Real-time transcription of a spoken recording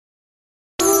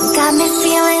Got me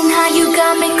feeling how you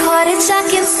got me caught in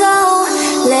shock and soul.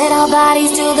 Let our bodies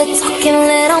do the talking,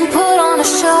 let them put on a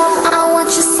show. I want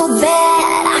you so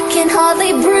bad, I can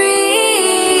hardly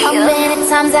breathe. How many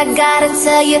times I gotta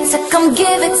tell you to come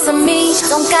give it to me?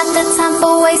 Don't got the time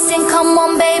for wasting, come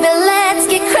on baby, let's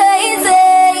get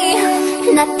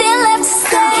crazy. Nothing left to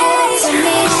say. Give it to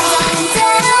me, I'm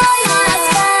dead on my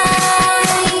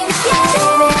spine.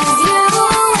 Baby, it's you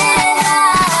and I.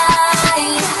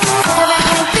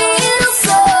 Everything feels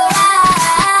so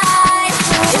right.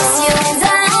 Just you and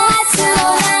I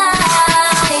tonight.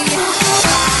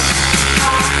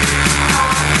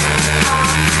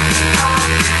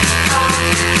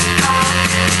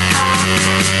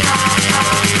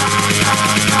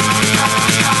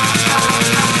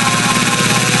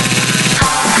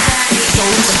 So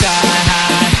sky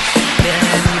high, dare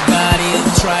anybody to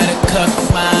try to cut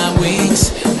my wings.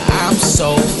 I'm so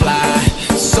fly,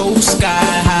 so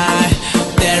sky high,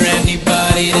 dare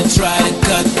anybody to try to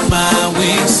cut my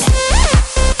wings.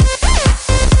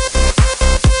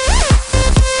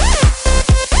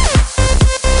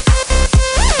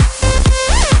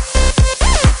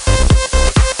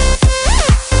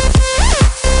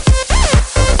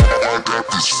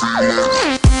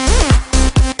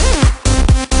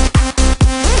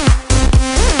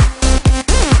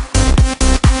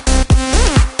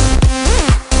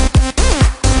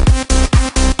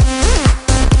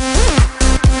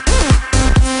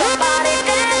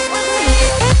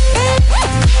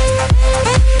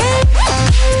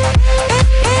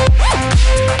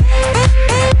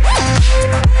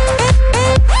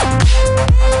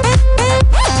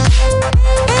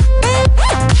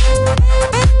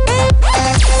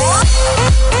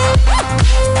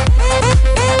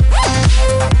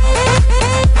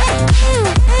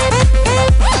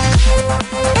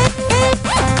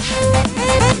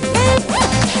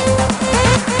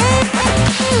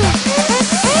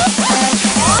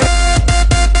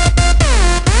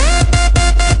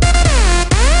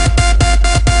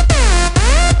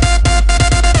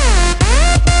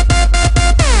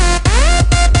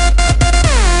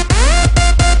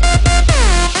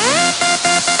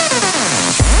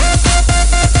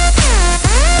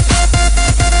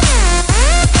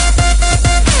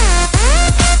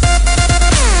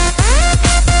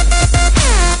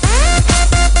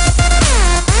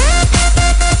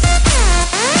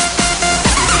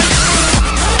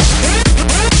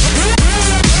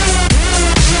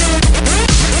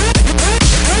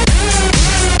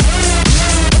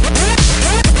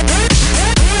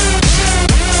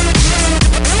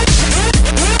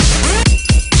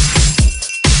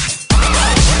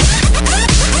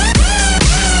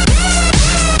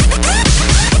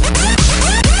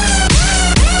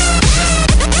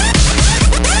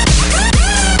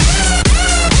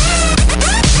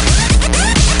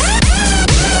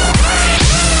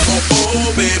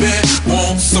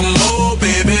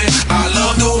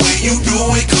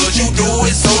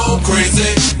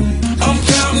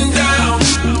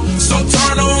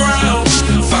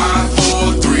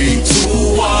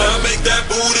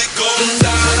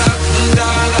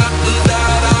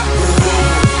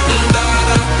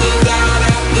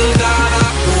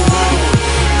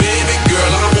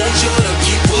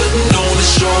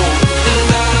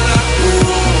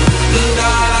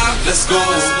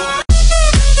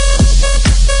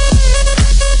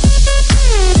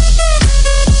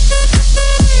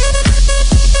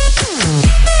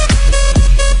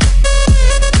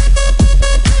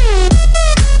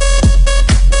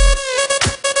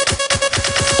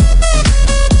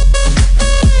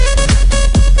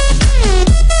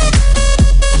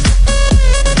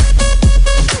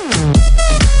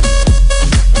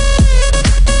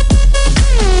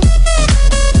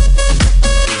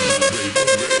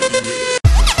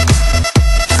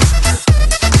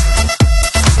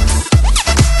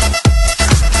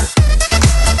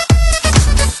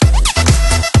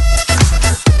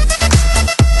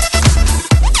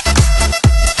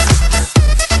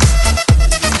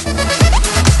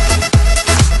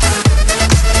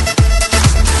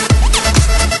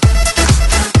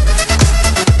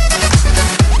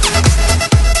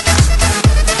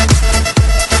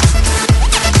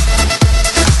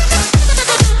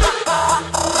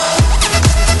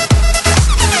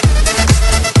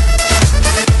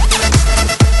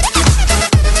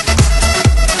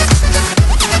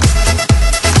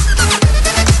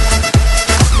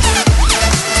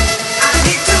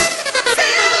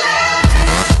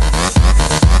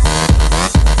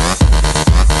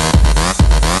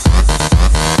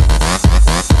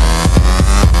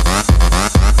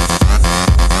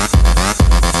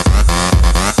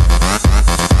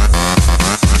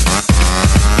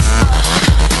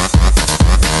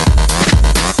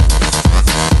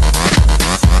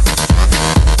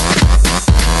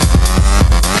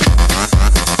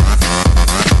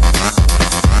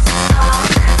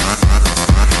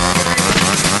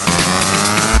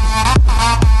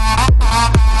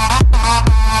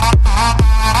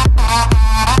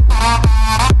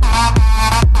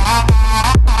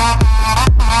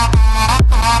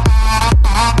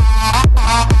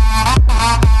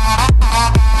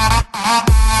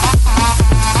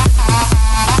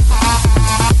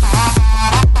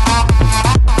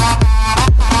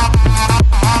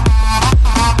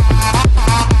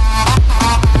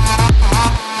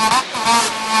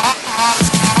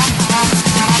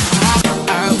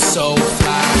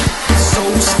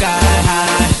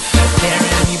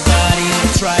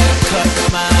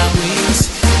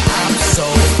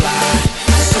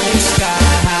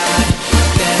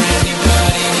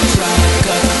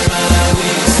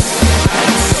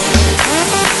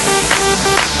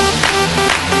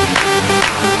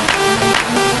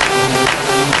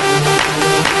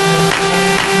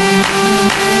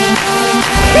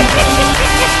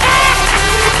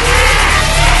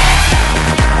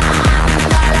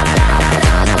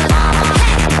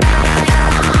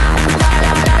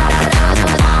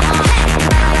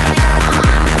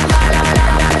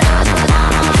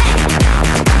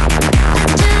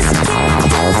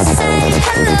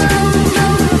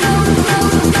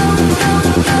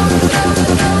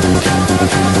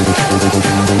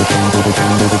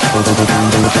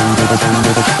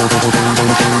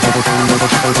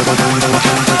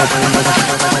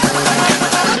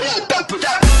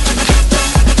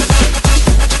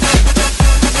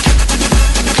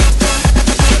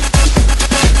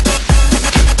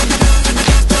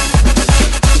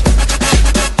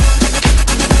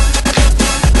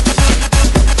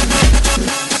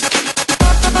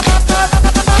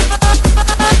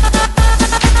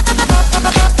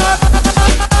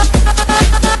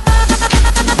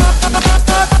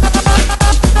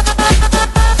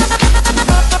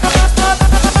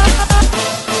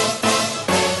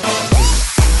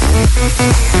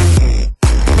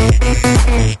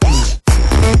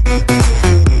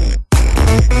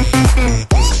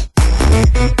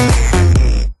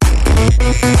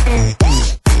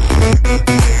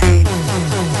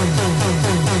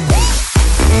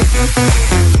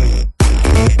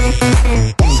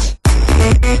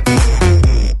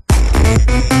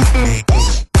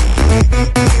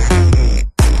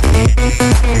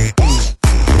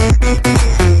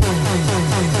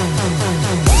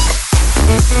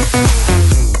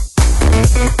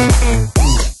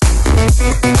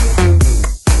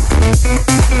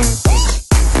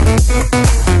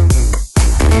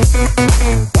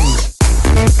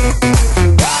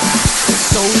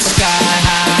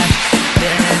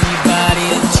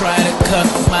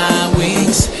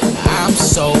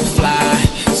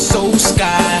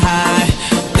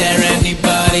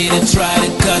 anybody to try